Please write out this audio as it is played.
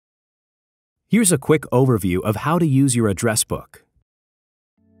Here's a quick overview of how to use your address book.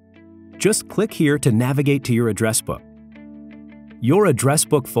 Just click here to navigate to your address book. Your address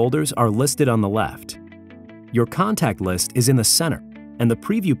book folders are listed on the left. Your contact list is in the center and the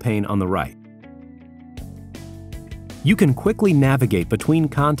preview pane on the right. You can quickly navigate between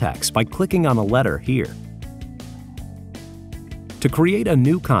contacts by clicking on a letter here. To create a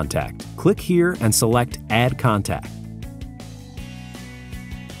new contact, click here and select Add Contact.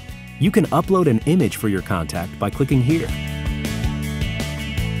 You can upload an image for your contact by clicking here.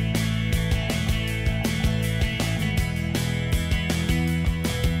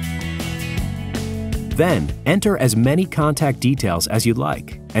 Then, enter as many contact details as you'd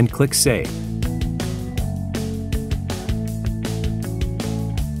like and click Save.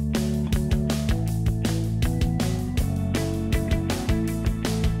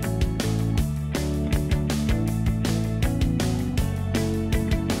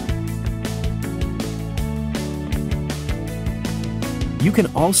 You can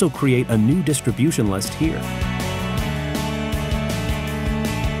also create a new distribution list here.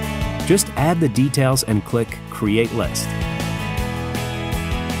 Just add the details and click Create List.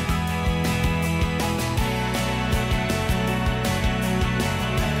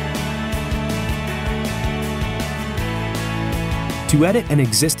 To edit an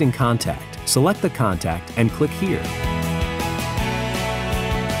existing contact, select the contact and click here.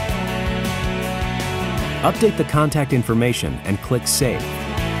 Update the contact information and click Save.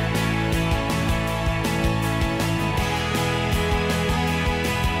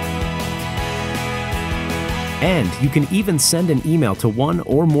 And you can even send an email to one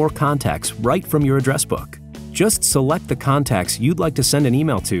or more contacts right from your address book. Just select the contacts you'd like to send an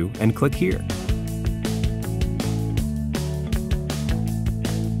email to and click here.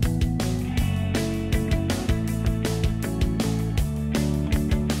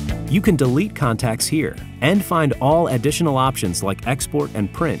 You can delete contacts here and find all additional options like export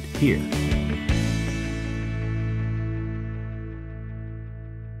and print here.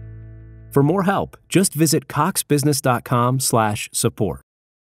 For more help, just visit coxbusiness.com/support.